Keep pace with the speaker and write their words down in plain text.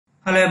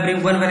Hello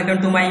everyone, welcome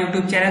to my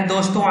YouTube channel.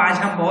 दोस्तों, आज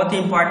हम बहुत ही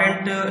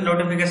इंपॉर्टेंट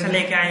नोटिफिकेशन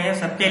लेके आए हैं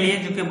सबके लिए,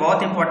 जो कि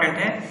बहुत इंपॉर्टेंट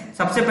है।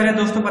 सबसे पहले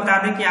दोस्तों बता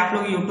दें कि आप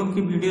लोग यूट्यूब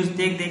की वीडियोस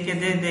देख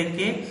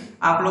के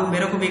आप लोग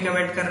मेरे को भी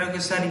कमेंट कर रहे हो कि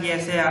सर ये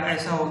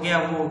ऐसा हो गया,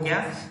 वो हो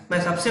गया।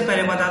 मैं सबसे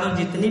पहले बता दूं,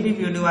 जितनी भी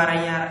वीडियो आ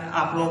रही है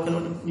आप लोगों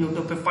के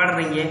यूट्यूब पे पढ़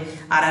रही है,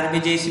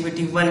 आरआरबी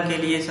CBT-1 के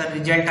लिए सर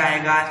रिजल्ट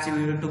आएगा,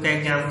 CBT-2 का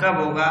एग्जाम कब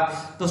होगा।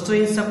 दोस्तों,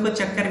 इन सब को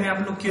चक्कर में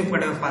आप लोग क्यों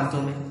पड़े हो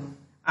फालतू में?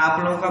 आप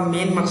लोगों का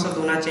मेन मकसद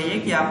होना चाहिए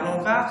कि आप लोगों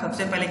का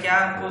सबसे पहले क्या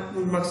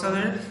मकसद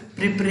है,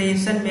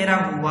 प्रिपरेशन मेरा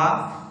हुआ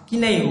कि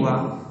नहीं हुआ।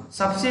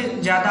 सबसे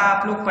ज्यादा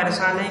आप लोग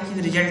परेशान है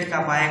कि रिजल्ट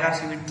कब आएगा,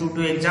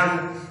 CBT-2 एग्जाम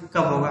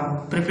कब होगा,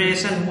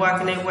 प्रिपरेशन हुआ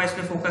कि नहीं हुआ, इस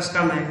पे फोकस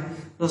कम है।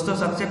 दोस्तों,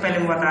 सबसे पहले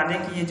मैं बता दें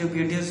कि ये जो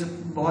वीडियोस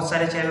बहुत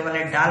सारे चैनल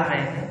वाले डाल रहे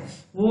हैं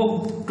वो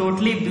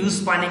टोटली व्यूज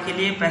पाने के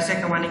लिए, पैसे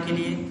कमाने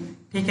के लिए,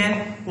 ठीक है,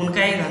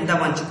 उनका एक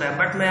धंधा बन चुका है।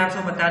 बट मैं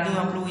आपको बता दूं,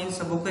 आप लोग इन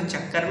सबों के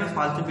चक्कर में,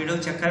 फालतू वीडियो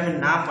के चक्कर में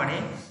ना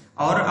पड़े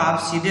और आप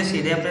सीधे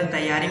सीधे अपने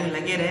तैयारी में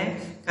लगे रहें,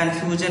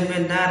 कंफ्यूजन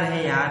में ना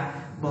रहें। यार,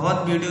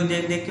 बहुत वीडियो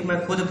देख देख के मैं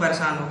खुद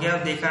परेशान हो गया।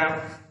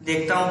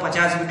 देखता हूँ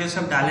 50 वीडियो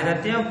सब डाले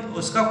रहते हैं,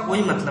 उसका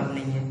कोई मतलब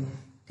नहीं है,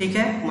 ठीक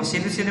है।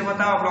 सीधे सीधे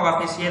बताओ, आप लोग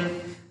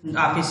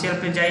ऑफिशियल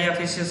पे जाइए,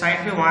 ऑफिशियल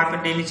साइट पे, वहां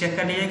पे डेली चेक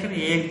कर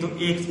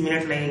लीजिए, एक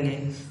मिनट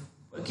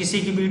लगेंगे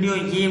किसी की वीडियो,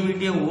 ये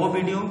वीडियो वो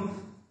वीडियो,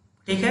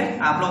 ठीक है।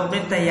 आप लोग अपनी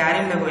तैयारी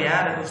में लगो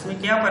यार, उसमें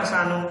क्या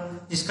परेशान हो,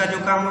 जिसका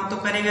जो काम हो तो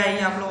करेगा ही,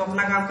 आप लोग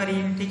अपना काम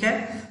करिए, ठीक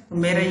है। तो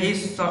मेरा ये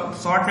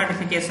शॉर्ट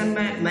नोटिफिकेशन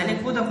मैंने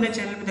खुद अपने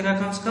चैनल पे देखा,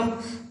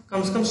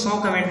 कम से कम 100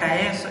 कमेंट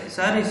आए,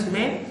 सर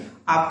इसमें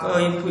आपका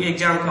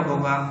एग्जाम कब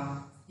होगा,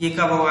 ये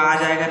कब होगा, आ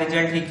जाएगा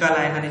रिजल्ट, ये कल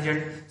आएगा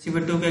रिजल्ट,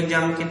 CBT-2 के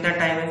एग्जाम में कितना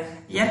टाइम है।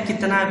 यार,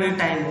 कितना भी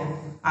टाइम हो,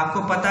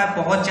 आपको पता है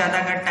बहुत ज्यादा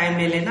अगर टाइम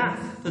ले लेना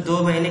तो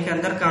 2 महीने के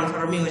अंदर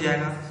कंफर्म ही हो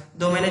जाएगा।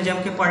 2 महीने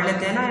जम के पढ़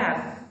लेते हैं ना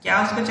यार,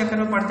 क्या उसके चक्कर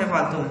में पढ़ते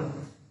फालतू में,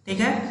 ठीक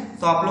है।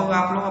 तो आप लोग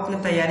अपनी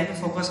तैयारी पे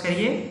फोकस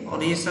करिए,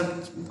 और ये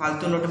सब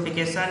फालतू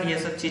नोटिफिकेशन, ये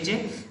सब चीजें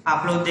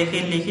आप लोग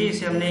देखिए, लिखिए।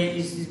 इसे हमने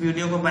इस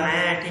वीडियो को बनाया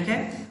है, ठीक है।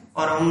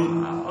 और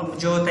हम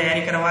जो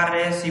तैयारी करवा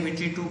रहे हैं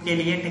CBT-2 के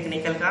लिए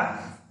टेक्निकल का,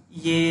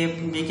 ये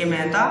BK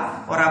मेहता,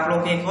 और आप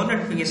लोग को एक और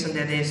नोटिफिकेशन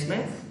दे दें इसमें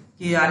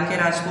कि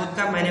RK राजपूत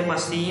का मैंने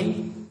machine,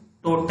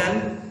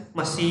 total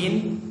machine,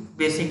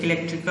 basic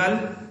electrical,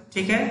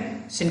 ठीक है,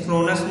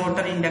 सिंक्रोनस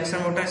मोटर,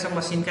 इंडक्शन मोटर, सब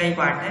मशीन का ही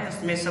पार्ट है,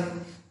 उसमें सब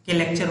के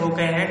लेक्चर हो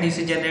गए हैं।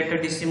 DC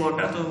जनरेटर, DC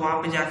मोटर, तो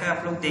वहां पे जाकर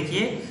आप लोग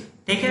देखिए,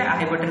 ठीक है।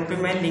 आई बटन पे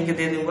मैं लिंक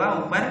दे दूंगा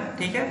ऊपर,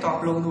 ठीक है, तो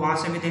आप लोग वहां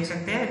से भी देख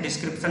सकते हैं,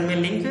 डिस्क्रिप्शन में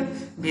लिंक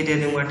भी दे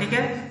दूंगा, ठीक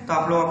है। तो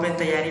आप लोग अपनी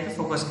तैयारी पे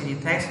फोकस करिए।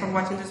 Thanks for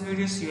watching this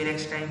video, C you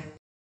next time.